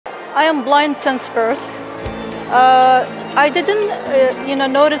I am blind since birth. I didn't,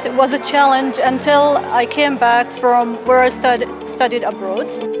 notice it was a challenge until I came back from where I studied abroad.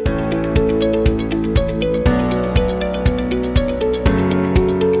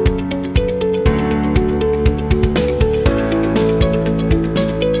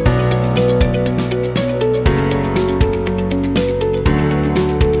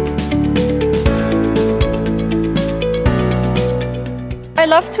 I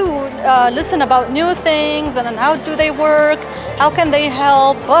love to listen about new things and how do they work, how can they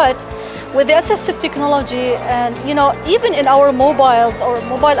help, but with the assistive technology and even in our mobiles or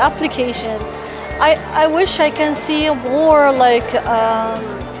mobile application, I wish I can see more like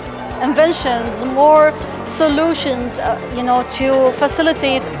inventions, more solutions, to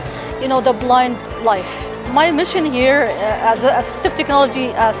facilitate, the blind life. My mission here as an assistive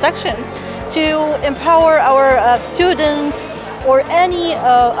technology section to empower our students or any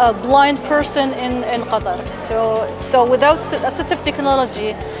blind person in Qatar. So without assistive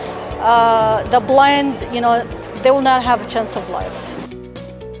technology, the blind, they will not have a chance of life.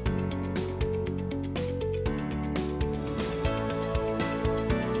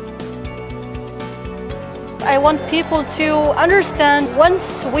 I want people to understand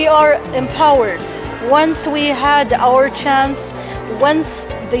once we are empowered, once we had our chance, once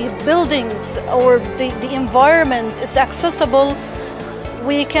the buildings or the environment is accessible,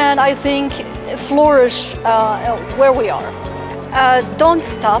 we can, I think, flourish where we are. Don't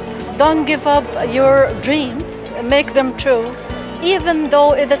stop, don't give up your dreams, make them true, even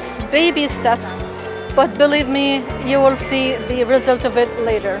though it's baby steps, but believe me, you will see the result of it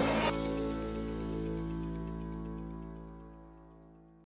later.